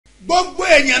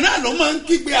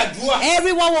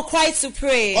Everyone will cry to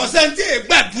pray.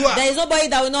 There is nobody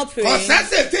that will not pray.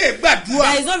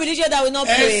 There is no religion that will not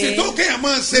pray.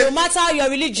 No matter your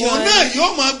religion,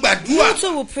 you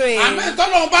too will pray.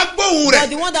 But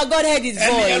the one that God heard his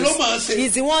voice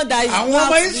is the one that is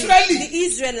not the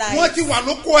Israelites.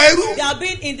 They have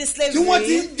been in the slavery,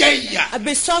 have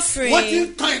been suffering.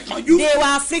 They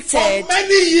were afflicted for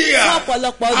many years. But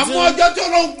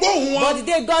the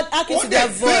day God hearkened to their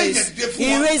voice,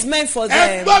 he raised men for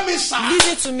them.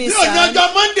 Listen to me, son.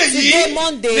 Today,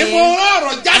 Monday,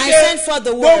 I sent for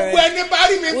the word.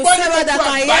 Whosoever that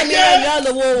can hear me and hear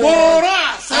the word,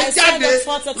 I send the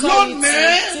forth authority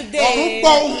today.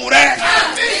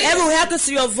 Heaven will hearken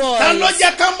to your voice.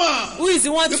 Who is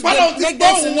the one to make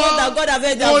them to know that God has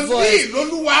heard their voice?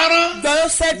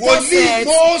 God said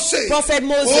Prophet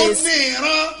Moses.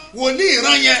 He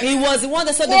was the one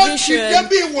that saw the vision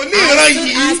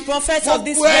as prophet of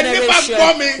this generation.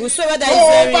 Whosoever that is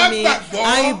hearing me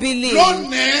and you believe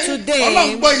today,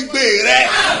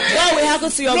 God will hearken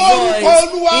to your voice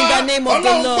in the name of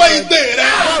the Lord.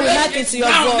 God will hearken to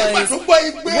your voice.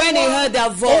 When he heard their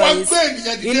voice,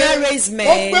 he now raised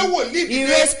men, he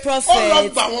raised prophets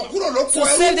to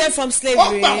save them from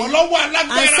slavery and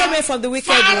save them from the wicked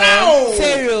one.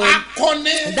 Pharaoh,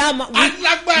 that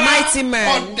mighty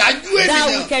man, that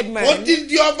wicked man,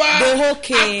 the whole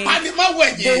king, the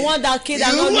one that killed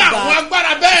and not back,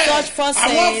 such forces,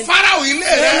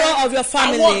 Pharaoh of your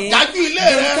family, the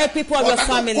wicked people of your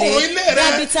family,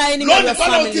 that bitter enemy of your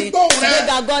family, today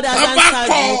that God has answered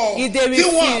you. If they refuse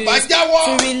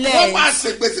to relent,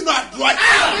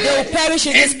 they will perish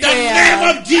in this prayer.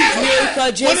 They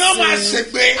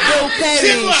will perish in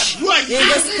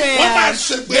this prayer.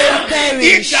 They will perish.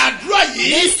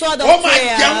 This sort of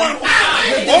prayer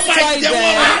will destroy them.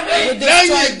 Will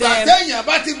destroy them.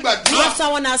 After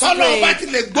one has prayed,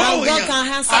 and God can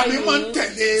answer you,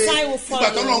 sign will follow.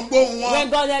 When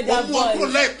God heard their voice,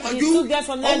 he took them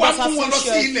from land of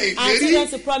affliction and took them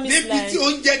to promised land.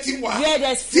 Where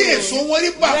there's fruit,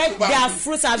 where their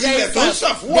fruits are very fast, the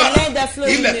land that flows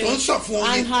milk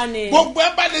and honey.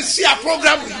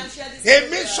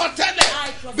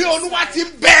 Bí Olúwa ti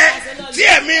bẹ tí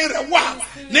ẹ̀mí rẹ̀ wà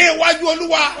ní iwájú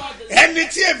Olúwa ẹni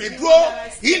tí èmi dúró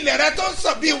ilẹ̀ rẹ̀ tó ń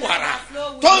sọ bí wàrà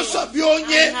tó ń sọ bí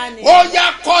oyin ó yá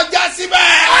kọjá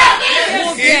síbẹ̀.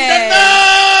 In the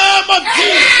name of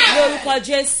Jesus. Lórúkọ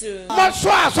Jésù. Mo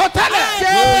sọ àsọtẹ́lẹ̀.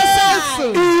 Jésù.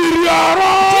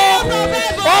 Ìyọ̀rọ̀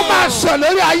ó máa sọ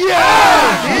lórí ayé ẹ̀.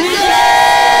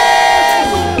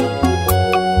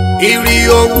 Ìrì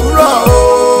òwúrọ̀ o.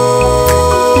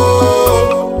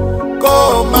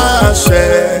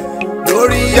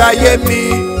 Lórí ayé mi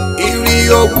ìrì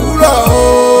òwúrọ̀ o.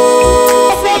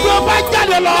 Ọ̀fọ̀gbọ́n bá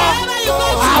jáde lọ,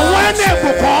 àwọn ẹni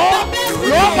ìbùkún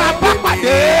ló máa bá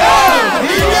pàdé.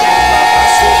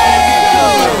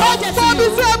 Tóbi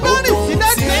tí ẹ bá rìn sí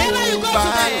lẹ́gbẹ̀ẹ́,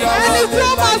 ẹni tí ó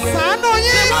máa ṣàánú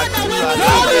yín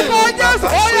lórí ìbò Jésù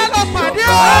ó yẹ lọ pàdé o.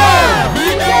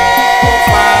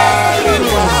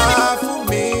 Fún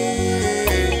mi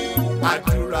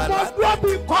àdúrà láti. Mo dúró bí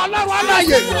ikọ̀ ọlọ́run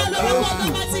aláyè.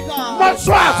 Mo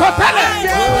sọ àsọtẹ́lẹ̀.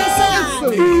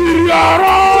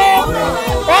 Ìyọ̀rọ̀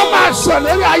ó máa sọ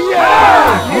lórí ayé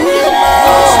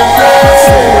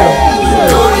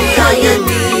lórí ayé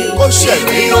mi ó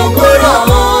ṣẹ̀rí òwúrọ̀.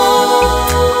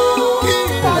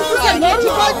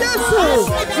 Lórúkọ Jésù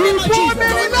ìbomi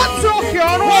láti òkè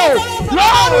ọ̀run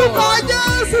lórúkọ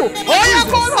Jésù ó yẹ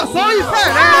kó rọ̀ sórí ìfẹ́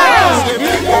rẹ̀.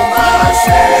 Èmi kò máa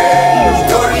ṣe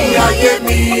lórí ayé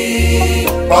mi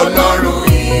Ọlọ́run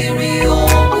ìrì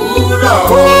òwúrọ̀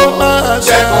kó máa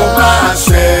ṣe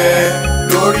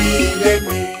lórí ilé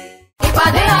mi.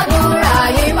 Ìpàdé àdúrà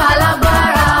yìí máa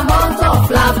lágbára month of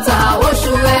laughter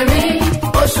oṣù ẹ̀rín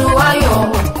oṣù ayọ̀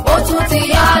ó tún ti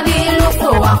yá nílùú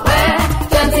Fòwápẹ́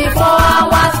 24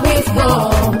 hours with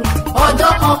God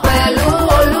ọjọ́ kan pẹ̀lú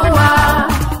Olúwa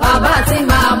bàbá tí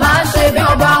màmá ṣe bí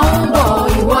ọba ń bọ̀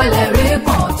ìwọlẹ̀ rí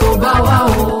kan tó bá wá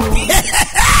o.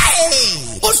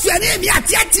 Oṣù ẹ̀rín èmi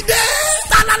àti ẹ̀ ti dé.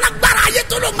 Tálá lágbára ayé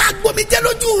tó ló máa gbomi jẹ́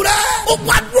lójú rẹ̀. Ogun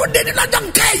àdúró dé ní lọ́jọ́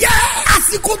nǹkan ẹ̀yẹ.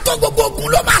 Àsìkò tó gbogbo ogun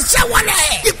ló máa ṣẹ́ wọlé.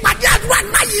 Ìpàdé àdúrà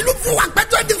náà yìí ló fún wa pẹ́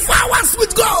 24 hours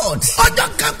with God. Ọjọ́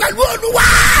kan pẹ̀lú Olúwa.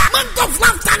 Month of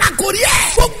laughter la kò rí ẹ̀.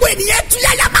 Gbogbo ènìyàn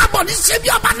túyáyá máa bọ̀ ní Ṣebí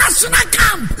Ọba National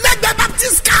Camp. Lẹ́gbẹ̀ẹ́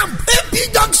Baptist Camp. AP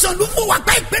Junction ló fún wa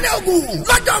pẹ́ ìpínlẹ̀ Ògùn.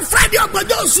 Lọ́jọ́ Friday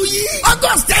ọgbọ̀njọ́ oṣù yìí.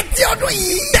 August 30 ọdún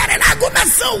yìí. Bẹ̀rẹ̀ láago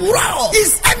 9 òwúrọ̀.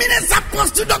 His Eminence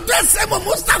Apostle Dr. S.M.O.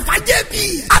 Mustapha JP.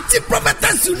 Àti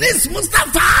Prophetess Eunice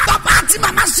Mustapha. Bàbá àti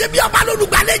màmá Ṣebí Ọba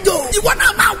lólùgbàlejò. Ìwọ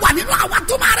náà máa wà nínú àwọn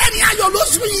tó máa rẹ́rìn ayọ̀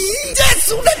lóṣù yìí.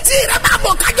 Jésù létí rẹ̀ máa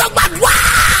bọ̀ kájọ gbàdúrà.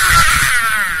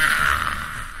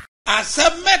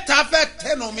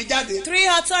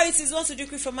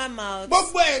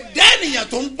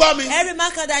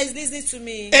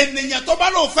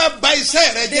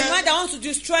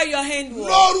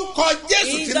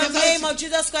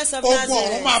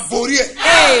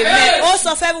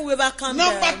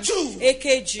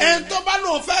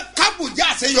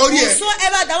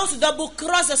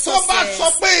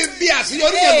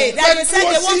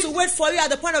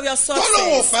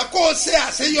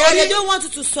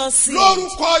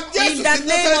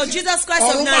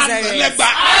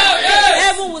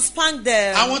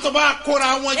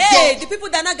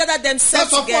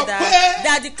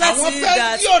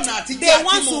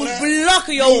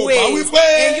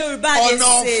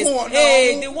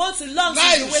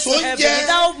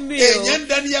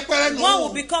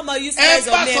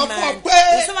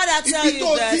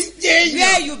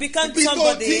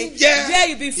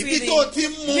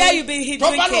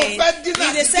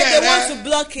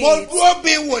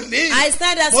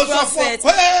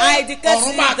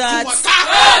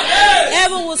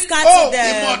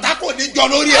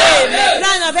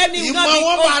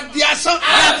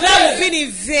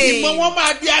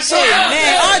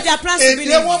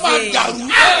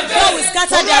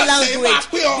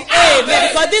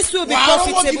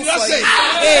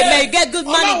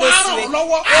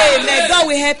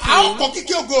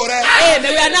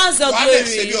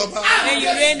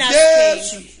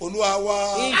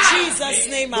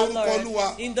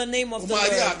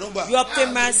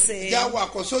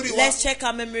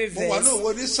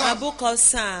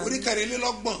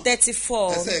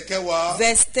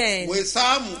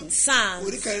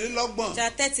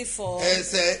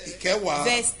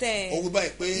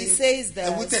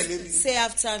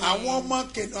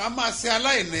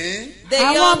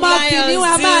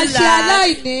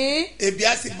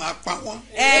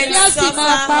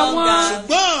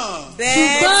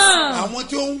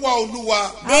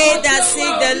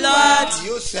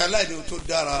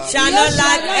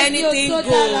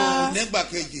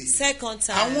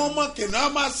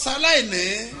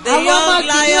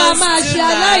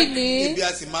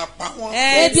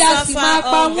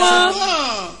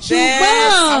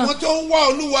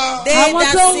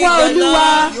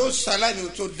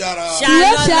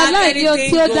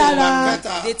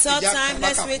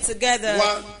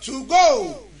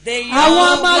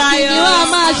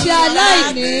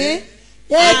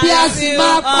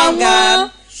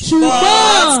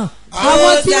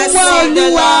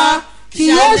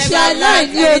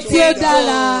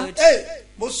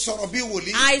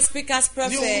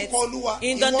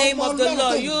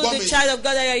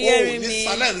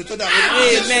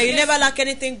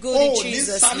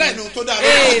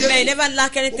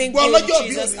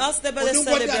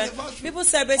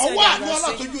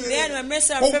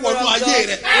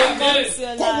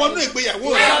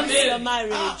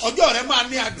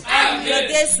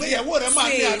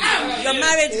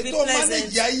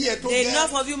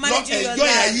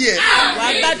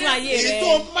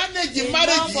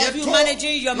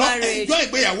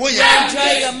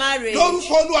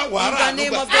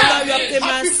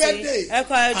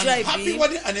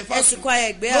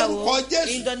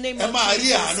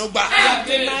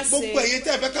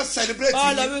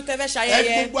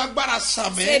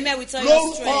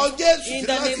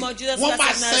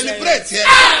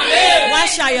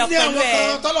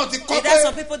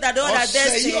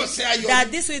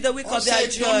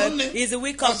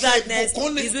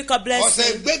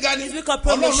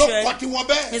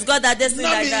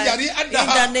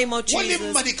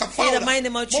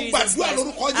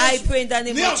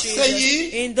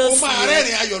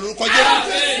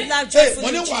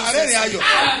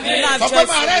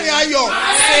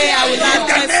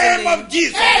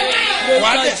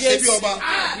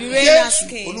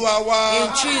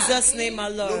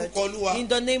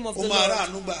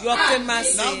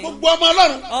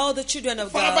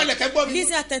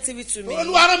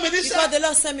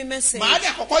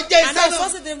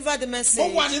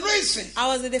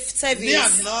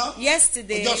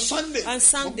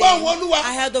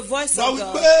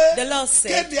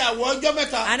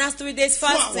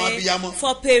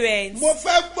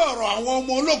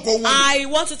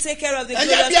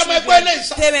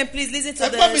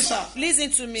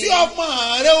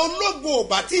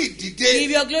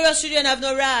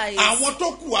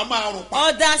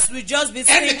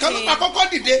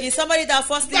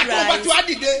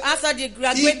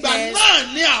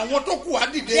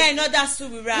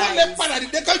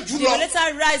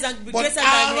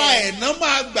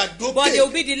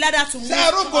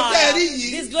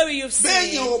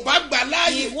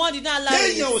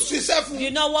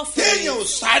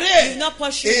 will not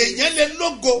pursue you. èèyàn lè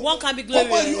lógo. One can be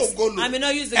glorious. I may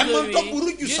not use the glory.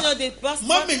 You know the best.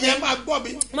 Mọ́mì yẹn máa gbọ́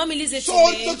mi. Mommy listen to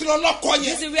so me. tó ti lọ lọ́kọ yẹn.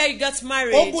 This is where you got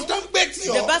married. Ogun tó ń gbé tí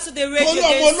o. The battle they rage against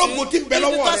you. It's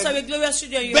because of a glorious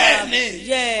children you have. Bẹ́ẹ̀ni.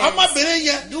 Yes. Ọmọbìnrin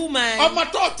yẹn. Do man. Ọmọ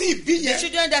tó ti bí yẹn. The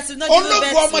children that is not giving birth to.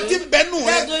 Ológun ọmọ tí ń bẹnu rẹ.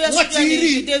 That glorious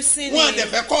children they've seen wọn it.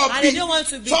 Àdẹ̀fẹ́ kọ́ bí. And they don't want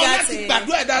to be that.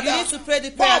 You need to pray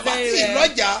the prayer very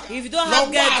well. If you don't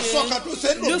have God,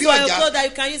 look for a clothes that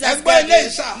you can use as God.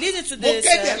 Listen to this.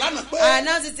 I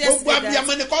announced it yesterday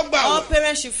that all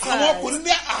parents should fast.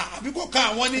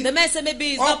 The men say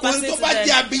maybe it's not passing to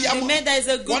them. The men that is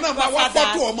a good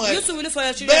father. You too will look for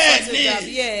your children to grab.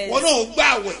 Yes.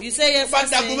 You say you're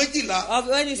fasting.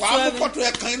 When it's 12, you put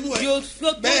your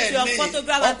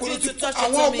photograph and you to touch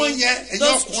your tummy.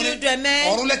 Those children,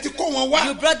 men,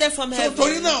 you brought them from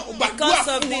heaven. Because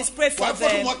of this, pray for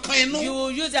them. You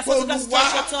use their photograph to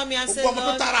touch your tummy and say,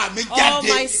 Lord, all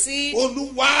my seed, Lord,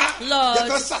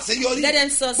 let them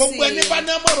succeed.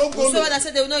 Whosoever that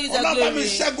said they will not use their glory,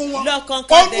 Lord,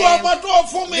 conquer them.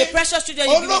 The precious children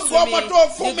you give to me, the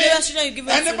glorious children you give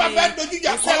to me,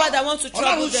 whosoever that wants to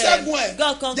trouble them,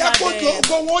 God conquer them.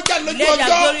 Let their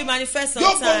glory manifest on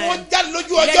time. Let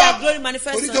their glory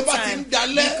manifest on time.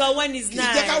 Because when it's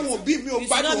night, you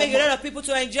should not make a lot of people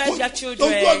to enjoy their children.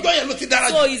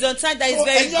 So it's on time that is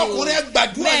very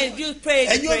good. Men, you pray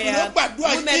the prayer.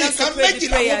 Women also pray the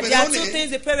prayer. There are two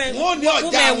things the parents, women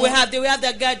will have. They will have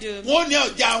their girdle.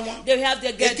 They will have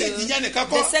their girdle.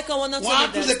 The second one not only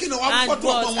that. And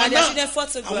boss. And their children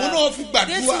photograph.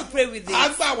 They should pray with this.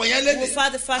 We'll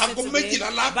fast the fasting today.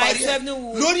 By 12 noon,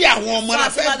 we'll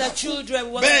fast for the children.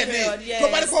 We want to pray. Yes.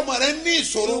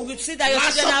 You will see that your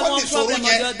children have one problem or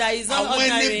the other. It's not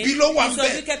ordinary. So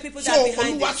look at people that are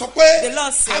behind it. The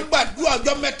Lord said,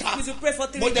 we should pray for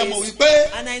 3 days.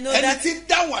 And I know that the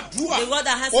God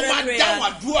that answers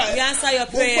prayer, you answer your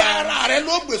prayer.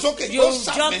 You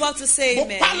jump up to say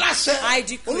amen. I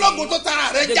decree the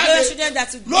glorious children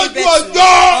that will be better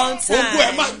on time.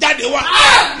 Their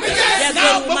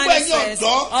glory will manifest.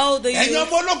 All the youth,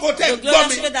 the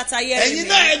glorious children that are here,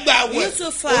 you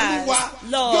too fast,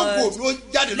 Lord.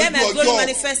 Let my glory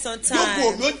manifest on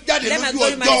time. Let my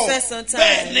glory manifest on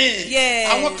time. Yes.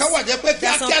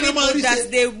 There are some people that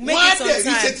they make it on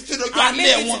time and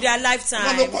make it to their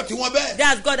lifetime.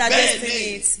 That's God that destined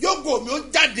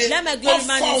it. Let my glory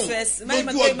manifest. Let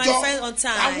my glory manifest on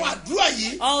time.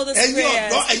 All the prayers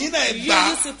you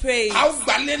used to pray.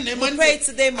 We pray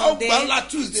today Monday,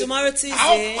 tomorrow Tuesday,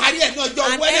 and end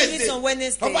it on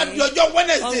Wednesday.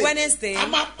 On Wednesday,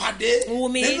 we will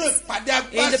meet in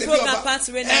the program part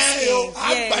to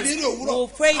Yes. We'll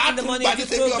pray in the morning. The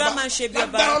program and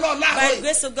Babasebioba. By the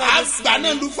grace of God this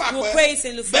morning, we'll pray it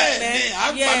in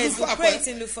Lufakpe. Yes, we'll pray it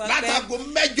in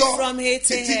Lufakpe. From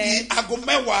 8 a.m.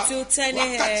 to 10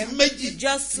 a.m.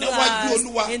 Just 2 hours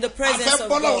in the presence of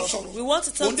God. We want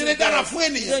to talk to God.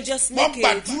 We don't just make it.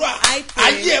 I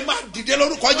pray. The Lord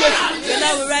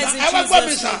will rise in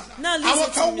Jesus' name. Now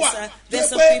listen to me, sir. There's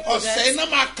some people that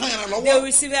they will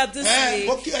receive help this week.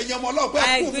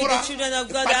 I agree the children of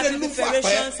God that have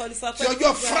preparation for the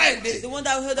Friday. The one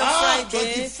that we heard on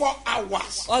Friday. 24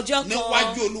 hours. Ọjọ́ kan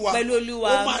pẹ̀lú Olúwa.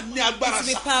 It will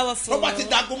be powerful.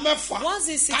 Once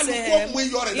it's 6 a.m.,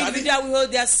 individual will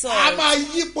hold their sword.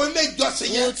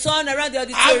 We'll turn around the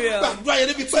auditorium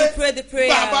to pray the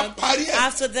prayer.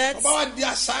 After that, when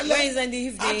it's in the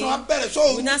evening,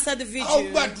 we'll now start the vigil.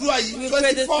 We'll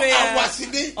pray the prayer.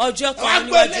 Ọjọ́ kan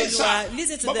níwájú Olúwa.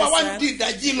 Listen to this, sir.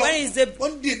 When is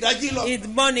the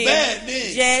morning?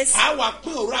 Yes.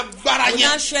 We'll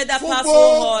now share that powerful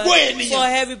oil for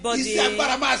everybody.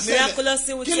 Miraculous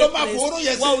thing will take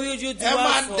place. What will you do? You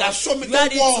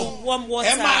add it to warm water.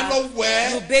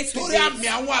 You bathe with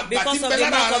it because of the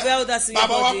mark of elders in your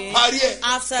body.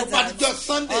 After that,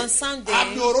 on Sunday,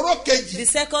 the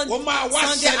second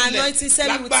Sunday anointing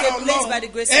ceremony will take place by the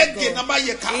grace of God.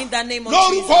 In the name of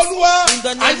Jesus. In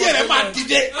the name of the Lord.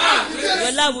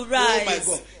 Your love will rise.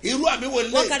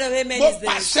 What kind of amen is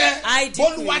this? I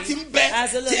decree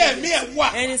as a Lord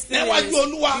and His Spirit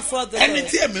before the Lord.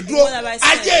 What have I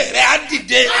said?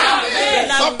 Your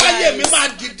love will rise.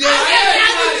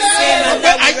 Say my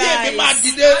love will rise.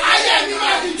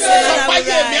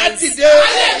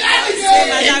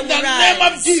 In the name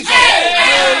of Jesus.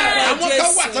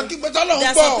 tọ́lọ̀ ń bọ̀. There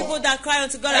are some people that cry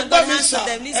unto God and God answers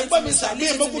them. Listen to me, sir.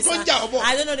 Listen to me, sir. I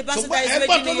don't know the person that is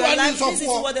raging in your life. Listen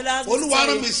to what the Lord has to tell you.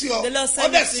 The Lord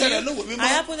sent me to you. I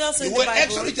happen also in the Bible.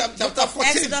 Exodus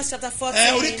chapter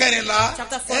 14.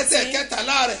 Chapter 14.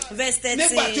 Verse 13.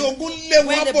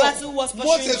 When the battle was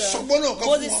pursuing them,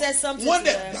 Moses said something to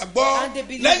them. And they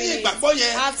believed it.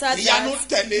 After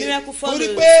that, miracle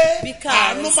followed.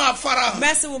 Because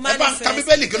mercy will manifest.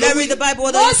 Let's read the Bible.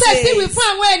 What does it say? Fún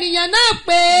àwọn ènìyàn náà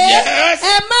pé ẹ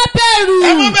má bẹ̀rù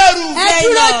ẹ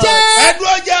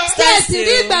dúró jẹ́ kẹ́sì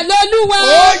rí ìgbàlà Olúwa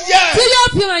tí yóò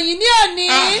fi hàn yín ní òní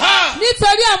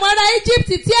nítorí àwọn ará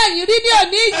Íjíbítì tí ẹ̀yin rí ní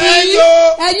òní yìí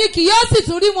ẹ̀yin kì yóò sì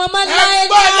tún rí wọn mọ́ láéláé.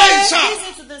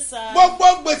 Gbogbo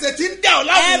gbèsè tí ń dà ọ́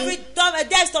láàmú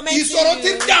ìṣòro tí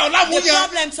ń dà ọ́ láàmú yẹn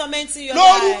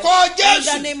lórúkọ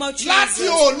Jésù láti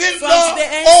òní lọ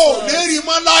ò ní rí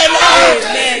mọ́ láéláé.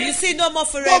 You see no more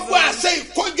forever. Gbogbo àṣẹ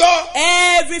ìkójọ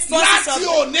láti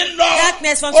òní lọ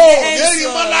darkness from today ò ní rí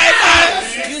mọ́ láéláé.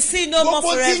 You see no more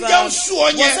forever. Gbogbo tí ń jẹ́ oṣù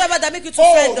ọ̀yẹ́ whatsoever that make you to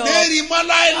fed up. ò ní rí mọ́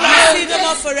láéláé. You see no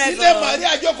more forever. Ilé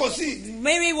Màríà jókòó sí.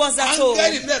 Mary was at home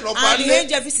and the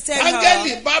angel visited her.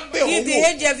 If the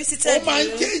angel visited you,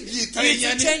 you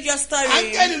change your story.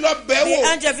 The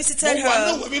angel visited her.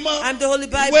 I'm the Holy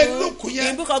Bible. In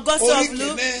the book of Gospel of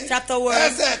Luke, chapter 1,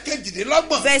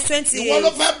 verse 28. He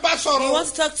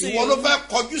wants to talk to you.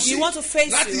 He wants to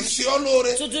face you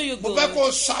to do you good. I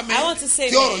want to say,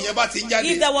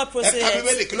 if that word proceeded,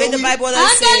 read the Bible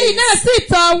that says. Áńgẹ́lì náà sì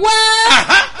tọ̀ wá.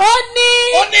 Ó ní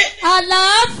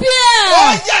àlàáfíà.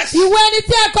 Ìwọ ẹni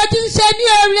tí a kọjú ń ṣe ní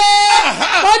oore.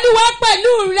 Olúwa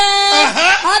pẹ̀lú rẹ.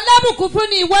 Alábùkún fún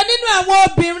ni ìwọ nínú àwọn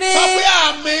obìnrin. Sọ pé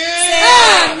àmín.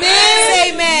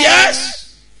 Àmín. Amen. Yes.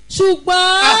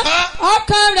 Ṣùgbọ́n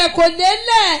ọkàn rẹ̀ kò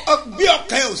lélẹ̀. Bí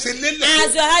ọkàn ẹ̀ ò ṣe lélẹ̀.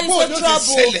 As your heart is so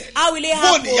troubled, how will it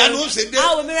happen?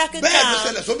 How will miracle come? That's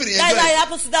why it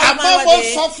happens to that woman one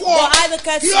day. But I look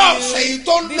at you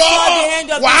before the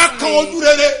end of this week.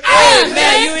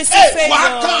 Amen. You receive favor.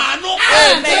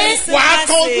 Amen. You receive mercy.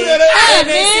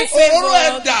 Amen. You receive favor.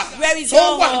 Where is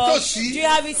your heart? Do you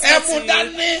have it set to you?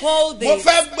 Hold it. I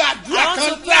want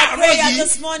to pray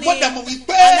this morning. And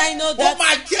I know that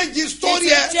change your story.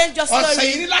 This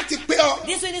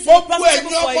one is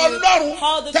profitable for you.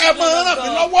 All the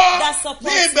children of God that support me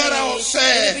in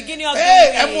the beginning of the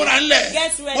week.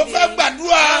 Get ready.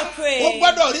 Pray. You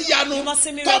must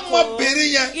see miracle.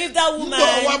 If that woman,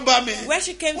 when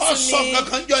she came to me, she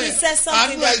said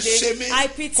something like this. I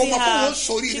pity her.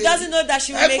 She doesn't know that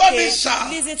she will make it.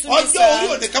 Listen to me,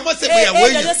 sir. Age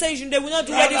does not say they will not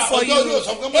do wedding for you.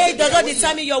 Age does not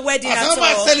determine your wedding at all.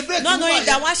 Not knowing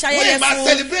that one shall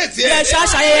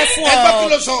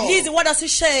Listen, what does he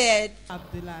say?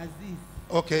 Abdulaziz.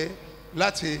 Okay,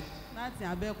 láti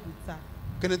Abẹ́òkúta.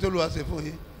 Kí ni tó Olúwa ṣe fún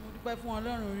yín? Mo dúpẹ́ fún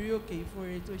Ọlọ́run orí òkè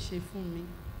ìfòrè tó ṣe fún mi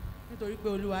nítorí pé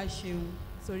Olúwa ṣeun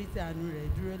sórí tí àánú rẹ̀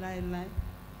dúró láéláé.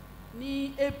 Ní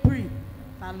April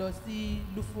ta lọ sí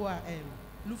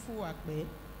Lúfúwàpẹ́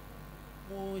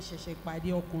mo ṣẹ̀ṣẹ̀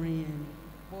pàdé ọkùnrin yẹn ni.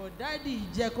 But dáàdì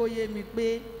jẹ́ kó yé mi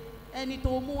pé ẹni tó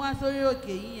mú wá sórí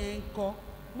òkè yìí yẹn ń kọ́.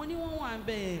 Mo ní wọ́n wà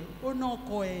bẹ́ẹ̀ ó náà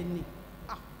kọ ẹ̀ ni.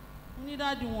 Mo ní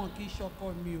dáàdì wọn kì í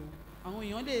ṣọkọ mi o. Àwọn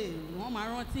èèyàn wọ́n máa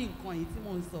rántí nǹkan yìí tí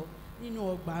mò ń sọ nínú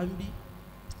ọgbà ń bí.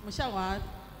 Mo ṣàwá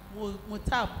mo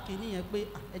tap kìíní yẹn pé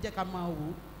ẹ jẹ́ ká máa wò ó.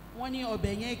 Wọ́n ní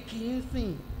ọbẹ̀ yẹn kì í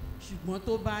sìn ṣùgbọ́n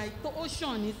tó ó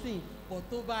ṣàn nísìn pọ̀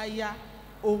tó bá yá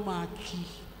ó máa kì í.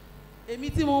 Èmi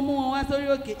tí mo mú wọn wá sórí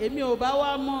òkè èmi ò bá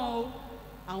wá mọ́ o.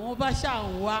 Àwọn bá ṣà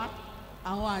ń wá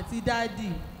àwọn àti dáàdì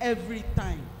every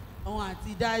time. Àwọn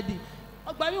àti dáàdì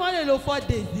ọgbà mi wọ́n lè lo 4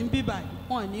 days ní bíbá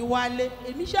wọn ní wálé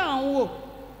èmi ṣáà ń wò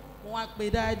wọ́n wá pe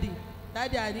dáàdì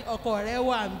àní ọkọ rẹ̀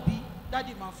wà ń bí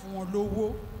dáàdì máa fún wọn lówó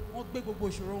wọ́n gbé gbogbo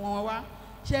ìṣòro wọn wá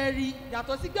ṣe rí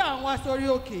yàtọ̀ sí pé àwọn wá sórí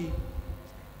òkè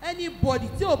anybody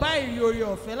tí ò bá rí oore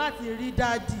ọ̀fẹ́ láti rí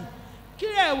dáàdì kí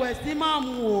rẹ̀wẹ̀sì máa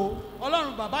mú o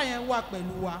Ọlọ́run bàbá yẹn wà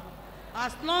pẹ̀lú wa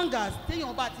as long as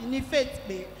téèyàn bá ti ní faith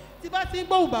pé tí bá ti ń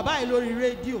gbóhùn bàbá yìí lórí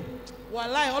rédíò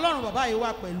wàláì Ọlọ́run bàbá yìí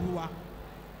wà pẹ̀lú wa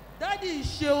dádì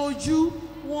ṣe ojú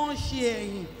wọ́n ṣe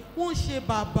ẹ̀yìn wọ́n ṣe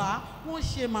bàbá wọ́n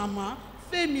ṣe màmá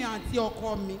fẹ́mi àti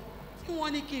ọkọ mi tí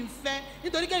wọ́n ní kí n fẹ́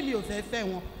nítorí kẹ́mi ò fẹ́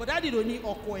wọn but dádì ló ní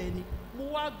ọkọ ẹ̀ ni mo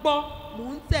wá gbọ́ mò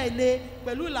ń tẹ̀lé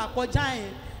pẹ̀lú ìlàkọjá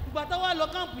yẹn ìgbà táwa lọ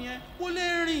káàpù yẹn kó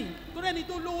lè rìn tó rẹ́ni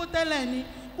tó lówó tẹ́lẹ̀ ni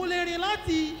kó lè rìn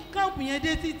láti káàpù yẹn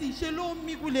dé títì ṣe ló ń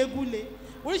mí gúlegúle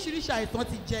oríṣiríṣi àìsàn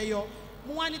ti jẹyọ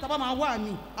mo wá ní tá bá máa wà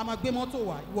mí a máa gbé mọ́tò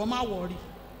wá ìwọ má wọ̀rí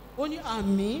ó ní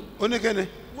àmì ó ní kẹ́ni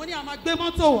mo ní a máa gbé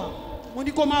mọ́tò wá mo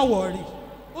ní kó má wọ̀rí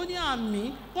ó ní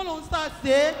àmì kó ló ń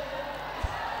sàṣe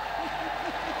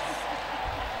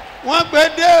wọ́n gbé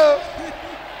dé o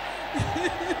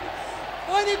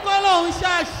ó ní kọ́lọ́hún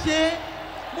ṣàṣe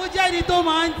mo jẹ́ ẹni tó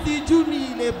máa ń tijú mi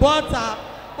lè bọ́ta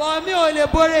bọ̀ mi ò lè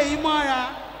borí èyí mọ́ra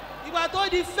ìgbà tó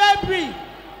di February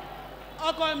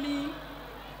ọkọ mi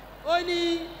ó ní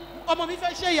ọmọ mi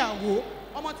fẹ́ ṣèyàwó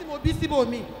ọmọ tí mo bí síbò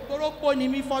mi torópó ni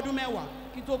mi fọ́dún 10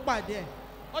 kí n tó pàdé ẹ̀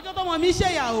ọjọ́ tọ́mọ mi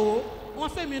ṣèyàwó wọ́n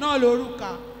fẹ́mi náà lórúkà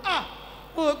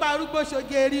mo gba arúgbó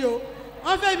ṣoge rí o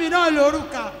wọ́n fẹ́mi náà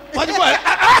lórúkà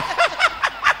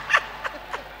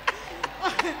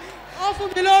wọ́n fún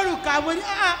mi lórúkà mo ní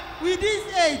with this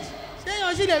age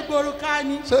ṣéyàn sì lè gbòrúkà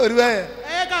ni sórí bẹ́ẹ̀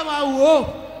ẹ ká máa wò ó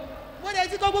mo lè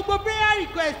ti kọ gbogbo prayer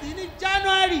request ní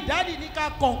January dáàdì ní ká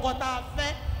kọ̀ǹkan tá a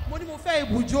fẹ́ mo ní mo fẹ́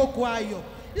ibùjókòó ayọ̀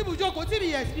ibùjókòó tí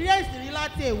mi experience rí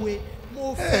láti èwe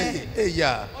mo fẹ́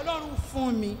Ọlọ́run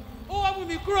fún mi ó wá mú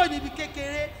mi kúrò níbi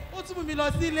kékeré ó tún mú mi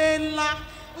lọ sí ilé ńlá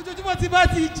ojoojúmọ́ tí bá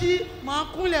ti jí màá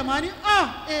kúnlẹ̀ màá ní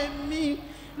èmi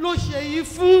ló ṣe yìí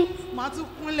fún màá tún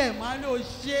kúnlẹ̀ màá ló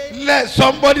ṣe. Let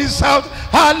somebody shout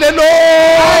hallelujah.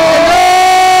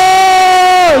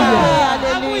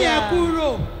 amúyẹ kúrò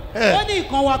ó ní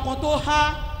nǹkan wa kan tó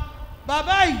há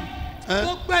bàbá yìí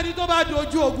tó gbẹ́ni tó bá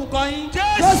dojú ogun kan yín.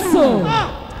 Jésù.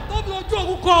 tó dojú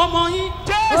ogun kan ọmọ yín.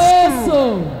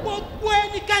 Jésù. gbogbo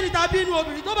ẹnikẹ́ni tàbí inú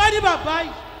obìnrin tó bá ní bàbá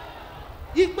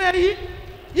yìí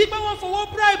ìpè wọn fowó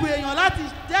bribe èèyàn láti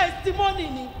testimony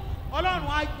ni Ọlọ́run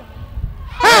á gbà.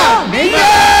 Àmín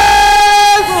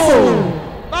Jésù.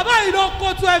 Bàbá yìí ló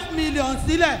kó 12 million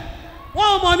sílẹ̀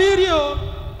wọ́n ọmọ mi rí o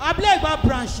Abúlé-Ẹ̀gbá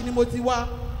branch ni mo ti wá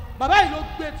bàbá yìí ló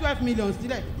gbé 12 million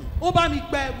sílẹ̀ ó bá mi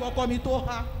gbẹ ọkọ mi tó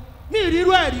há mi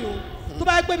ìrírú ẹ̀ rí o tó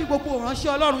bá gbé mi gbogbo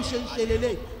ìránṣẹ́ Ọlọ́run ṣe ń ṣe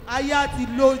lélẹ̀ ayé àti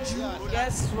lójú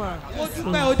mo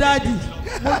dúpẹ́ o dáàdì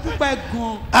mo dúpẹ́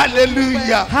gan.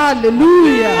 hallelujah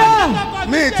hallelujah.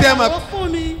 mi tí ẹ ma.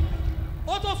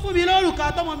 ó tó fún mi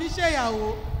lórúkà tọmọ mi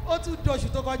ṣèyàwó ó tún dọ̀ṣù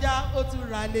tó kọjá ó tún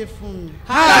ra lé fún mi.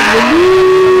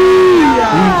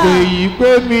 hallelujah. ìpè yìí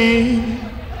pé mi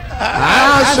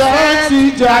aṣọ ti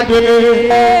jáde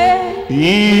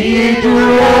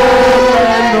ìdúró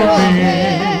lẹ́nu mi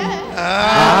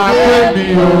àgbẹ̀ mi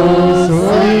ò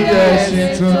sórí ẹṣin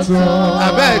tuntun.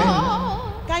 abẹ́ẹ̀ni.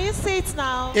 Can you see it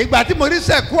now? ìgbà tí mo rí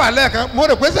sẹ̀kú àlẹ́ kan mo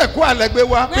rò pé sẹ̀kú àlẹ́ gbé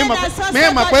wá mi mọ̀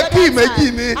pé kí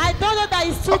méjì ni. I don't know that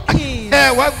it's 2 keys. ẹ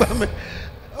wá gbà mí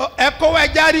ẹ kó wá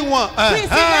járí wọn. Please,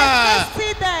 let's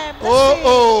see them.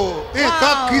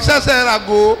 nǹkan kì í ṣẹ̀ṣẹ̀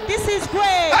rago. This is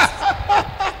great.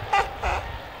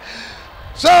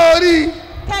 sọ́ọ́rí.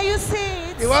 Can you see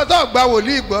it? ìwọ tó gba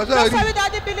wòlíì gbọ́ sọ́ọ́rí. Don't worry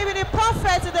that they believe in the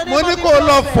prophet in the name mo of ní the kó prophet.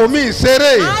 lọ fò mí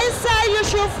ìṣeré. I say you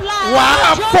should fly. wà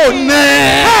á fò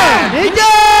nẹ́. Àmín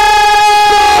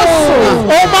Jésù.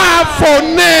 ó máa fò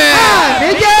nẹ́.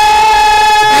 Àmín Jésù.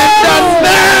 in the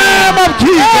name of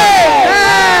Jesus.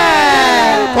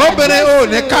 obìnrin ò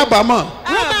ní kábàámọ̀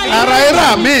ara ira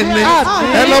mi ni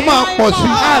ẹ lọ máa pọ̀ sí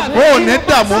ò ní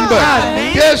dààmú ń bẹ̀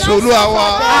Jésù Olúwa wa.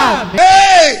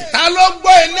 ta ló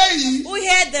gbọ́ eléyìí. Who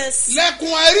heard this?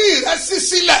 lẹ́kùn ẹ̀rí rẹ ṣí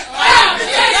sílẹ̀.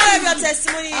 All of your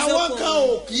testimony is àwọn kan ò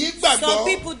kì í gbàgbọ́. Some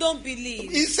people don't believe.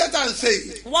 iṣẹ́ tá à ń ṣe.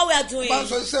 What we are doing. bá a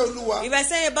sọ iṣẹ́ Olúwa. If I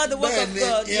say about the work of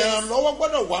God. bẹ́ẹ̀ni ìrànlọ́wọ́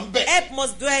gbọ́dọ̀ wà ń bẹ̀. Help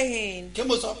must dwell in. kí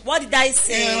mo sọ. What did I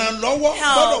say? ìrànlọ́wọ́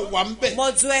gbọ́dọ̀ wà ń bẹ̀.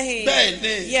 Must dwell in.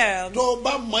 bẹ́ẹ̀ni Yeah. tó o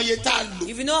bá mọye tá a lò.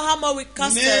 If you know how much we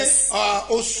cost us. ní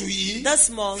oṣù yìí. This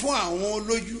month. fún àwọn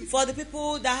olójú. For the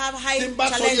people that have high tí n bá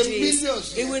sọ iye challenges.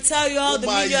 millions. It will tell you all the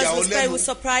millions we spend. It will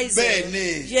surprise you.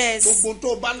 bẹ́ẹ̀ni Yes. gbogbo tó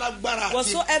o bá lágbára àti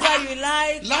Whatsoever you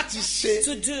like láti ṣe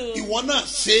to do. ìwọ náà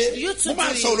ṣe You to mo máa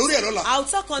do sọ lórí ẹ̀rọ la. I'll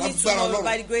talk on it tomorrow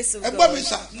by the grace of God. ẹgbọ́n mi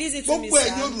sà Listen to me, gbogbo sir.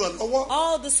 ẹ̀yin olùrànlọ́wọ́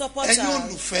All the supporters, ẹ̀yin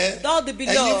olùfẹ́ all the ẹ̀yin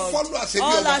beloved, fọ́lù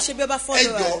all our Babasebioba Babasebioba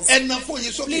followers. ẹ̀nà fún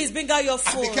yín sókè Please bring out your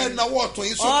phone. àbíkẹ́ ẹ̀náwó ọ̀tún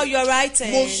yín All sókè your right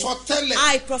hand. mo sọ tẹ́lẹ̀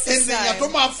I prophesy. ènìyàn tó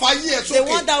máa fa ayé ẹ̀ The sókè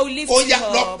one that will lift ó you yá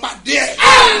lọ up. pàdé ẹ̀.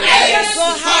 Go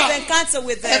have encounter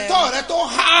with them. ẹ̀tọ́ rẹ tó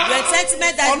há Your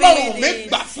sentiment that Ọlọ́run mi really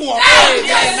gbà fún ọ.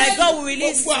 my God will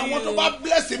release gbogbo àwọn tó bá you.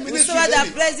 bless ministry Whosoever that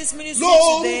lónìí. bless this ministry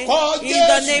today, lórúkọ in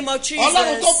the name of Jésù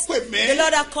Ọlọ́run tó Jesus, pè mí the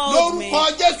Lord that called me,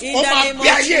 lórúkọ Jésù in ó the máa name bí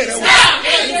of ayé rẹ Jesus, wò.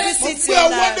 you mo visit gbé your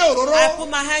ọwọ́ dé life. òróró I put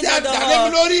my hand tí a on the dà lé mi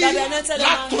horn lórí that be anointed on my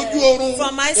látọjú head. oorun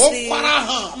From my ó sleep,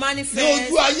 farahàn ní manifest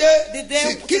ojú ayé the day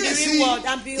sì to kíyèsí the reward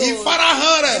and behold,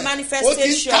 ìfarahàn rẹ̀ the ó ti ń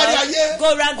manifestation kárí ayé go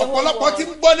around the whole ọ̀pọ̀lọpọ̀ world. ti ń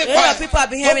gbọ́ nípa A lot of people have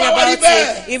been hearing tó bá wá rí about it.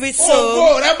 bẹ́ẹ̀ If it's so,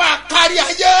 ògo rẹ̀ máa kárí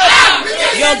ayé.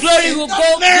 your glory will go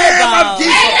global.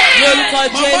 Lórúkọ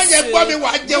màmá yẹn gbọ́ mi Jésù.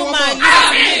 wàá jẹ́ You wọn man, mọ́ you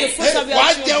the fruit of your wàá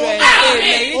jẹ́ wọn children. mọ́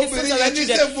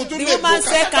The woman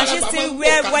said, can she still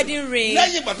wear wedding ring?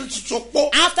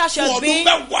 After she has been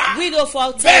widow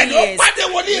for 10 years.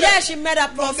 Yes, she met a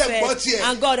prophet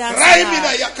and God answered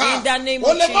her. In the name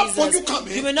of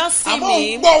Jesus. You may not see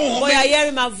me, but you are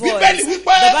hearing my voice. The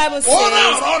Bible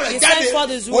says, He sent forth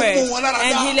His word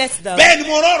and He let them.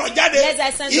 Yes, I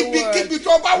sent the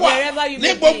word. Wherever you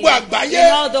may be, in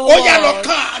all the whole world,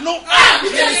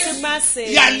 receive mercy.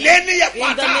 In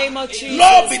the name of Jesus. In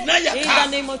the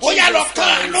name of Jesus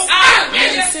Christ.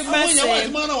 Receive mercy.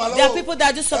 There are people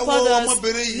that do support us.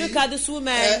 Look at this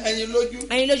woman.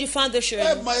 And you foundation.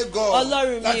 Oh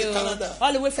Lord,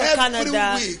 all the way from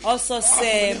Canada. Also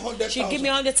say she give me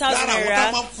 100,000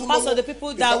 naira. Part of the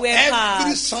people that we empower.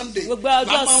 We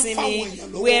just see me.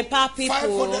 We empower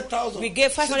people. We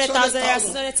gave 500,000 naira,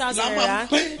 600,000 naira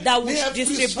that we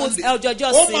distribute.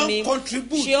 Just see me.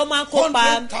 She oman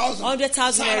kopa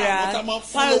 100,000 naira.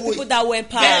 Part of the people that we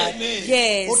empower.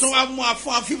 Yes.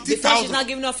 Before she's not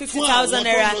giving up 50,000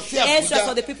 naira. Extra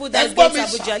for the people that go to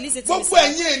Abuja. Listen to me.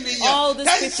 All these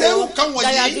people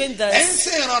that are doing this,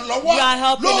 you are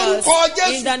helping us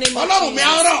in the name of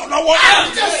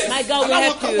Jesus. My God will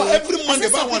help you.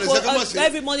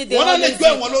 Every morning they always do.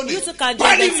 You too can do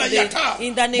that today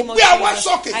in the name of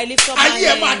Jesus. I lift up my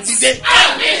hands. Your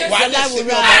life will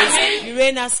rise. You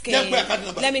reign as king.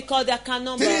 Let me call the account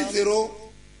number.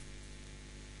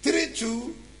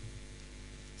 32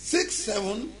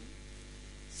 67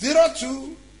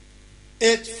 02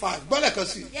 85.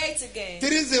 Yeah, it's again.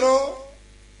 30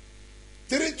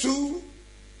 32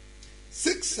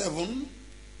 67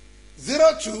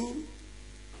 02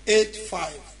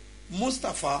 85.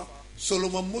 Mustapha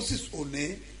Solomon Moses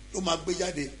One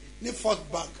Lumagbejáde ní First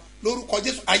Bank. Lórúkọ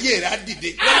Jésù ayé rẹ̀ á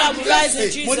dìde.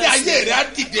 Mo ní ayé rẹ̀ á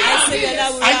dìde.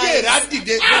 Ayé rẹ̀ á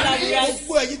dìde.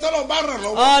 Gbogbo ẹ̀yin tọ́lọ̀ bá ràn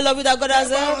lọ́wọ́. All of you that God has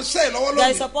helped,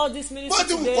 that support this ministry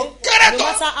today, no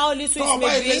matter how little it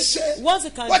may be, what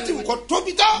you can do,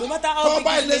 no matter how big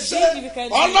it may be, if you can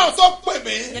do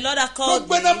it. The Lord has called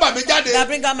me, that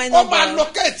bring out my number.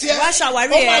 Why shall I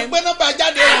read?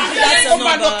 That's your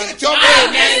number.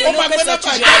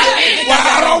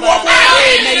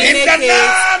 In the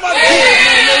name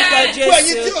of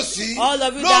Jesus. All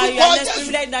of you that you are next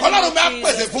privileged that you Jesus.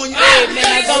 Amen.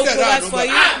 My God will provide for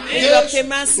you in your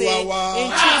mercy.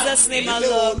 In Jesus' name, our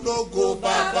Lord.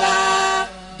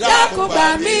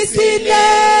 Dákúbà mi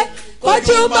sílẹ̀,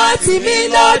 kójúmọ́ tì mí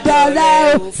lọ́dọ̀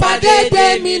rẹ̀ ò fàdédé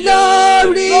mi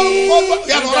lórí. In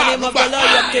the name of the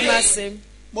Lord, your mercy.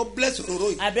 Mo bless òróró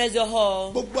yìí. I bless your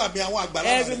hall. Gbogbo àmì àwọn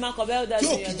àgbàlagbà. Every mark of elders in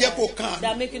your life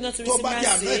that make you not to receive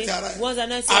mercy. Once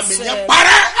anointed àmì yẹn yourself.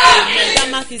 parẹ́. Amen. That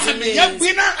mark is àmì erased. yẹn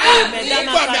gbiná. Amen. That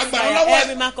mark is fire.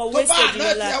 Every mark of wastage in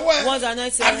your life. Once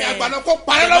anointed àmì hand. àgbàdo kó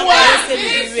parẹ́ The lọ́wọ́ mark ẹ̀. of wastage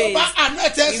will be tó bá raised.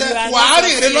 anointed If you ẹsẹ̀ are wàá not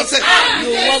rìn rẹ lọ́sẹ̀. you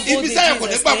will walk good in Ibiṣẹ́ kò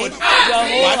ní Jesus' gbàgbọ́ name. ni. Your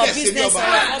Wàá whole dẹ̀ ṣe bí business ọba.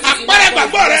 and Àpẹẹrẹ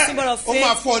gbàgbọ́ rẹ. symbol of Ó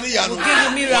máa faith fún ọ ní ìyanu. will give you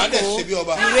Wàá dẹ̀ miracle. ṣe bí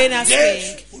ọba. You reign as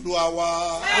king. Olúwa wa.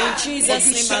 In Jesus'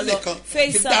 name, my Lord.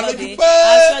 Face Ìdánilójú somebody. pé.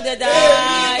 I swear that I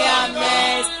am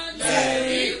blessed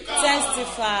to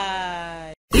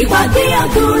testify. Ìpàdé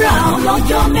àdúrà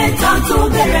ọlọ́jọ́ mẹ́ta tó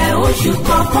bẹ̀rẹ̀ oṣù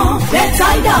kọ̀ọ̀kan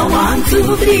bẹ́tàìdà 1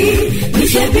 2 3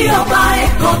 níṣẹ́ bí ọba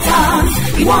headquarters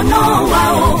ìwọ náà wà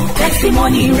ó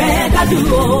testimony rẹ̀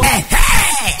dádúró.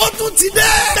 Ó tún ti dé.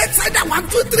 Bẹ́tàìdà 1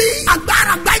 2 3.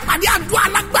 Agbára gba ìpàdé àdúrà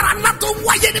alágbára ńlá tó ń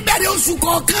wáyé níbẹ̀rẹ̀ oṣù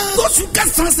kọ̀ọ̀kan. Oṣù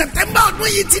kẹsàn-án September ọdún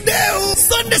yìí ti dé o.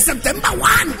 Sunday September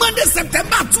 1, Monday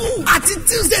September 2, àti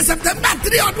Tuesday September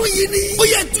 3 ọdún yìí ni. Ó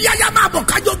yẹ tuyaya máa bọ̀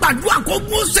kájọ gbàdúrà kó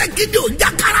gún ṣe kíni ò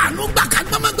jákàrà àánú gbà ká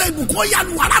gbọ́mọgbà ìbùkún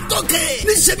yanu wàrà tókè.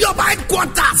 Ní ṣebí ọba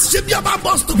headquarters, ṣebí ọba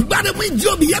bus stop gbàdémù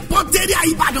ìjọbi airport area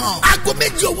Ìbàdàn. Aago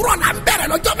 2 òwúrọ̀ la ń bẹ̀rẹ̀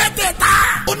lọ́jọ́ mẹ́tẹ̀ẹ̀ta.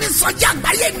 Onísọjí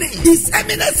àgbáyé ni. His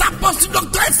Eminence Apostle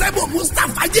Dr. S.M.O.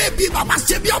 Mustapha JB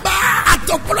Babasebioba.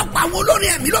 Àtọ̀pọ̀lọpọ̀ àwọn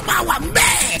olórin ẹ̀mí ló máa wà ń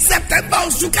bẹ̀. September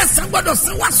oṣù kẹsàn-án gbọ́dọ̀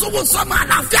sí wá sówó sọ́mọ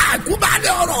àlàáfíà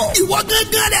àkúbálẹ̀ ọ̀rọ̀. Ìwọ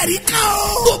gángan rẹ̀ rí kan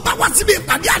o. Tó bá wá síbi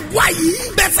ìpàdé àdúrà yìí.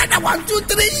 Bẹ́sẹ̀dá 1 2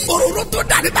 3. Òróró tó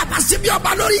dà ní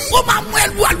Babasebioba lórí. Ó máa mú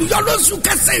ẹlú àlùyọ lóṣù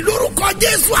kẹsàn-án lórúkọ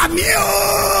Jésù àmín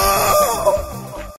o.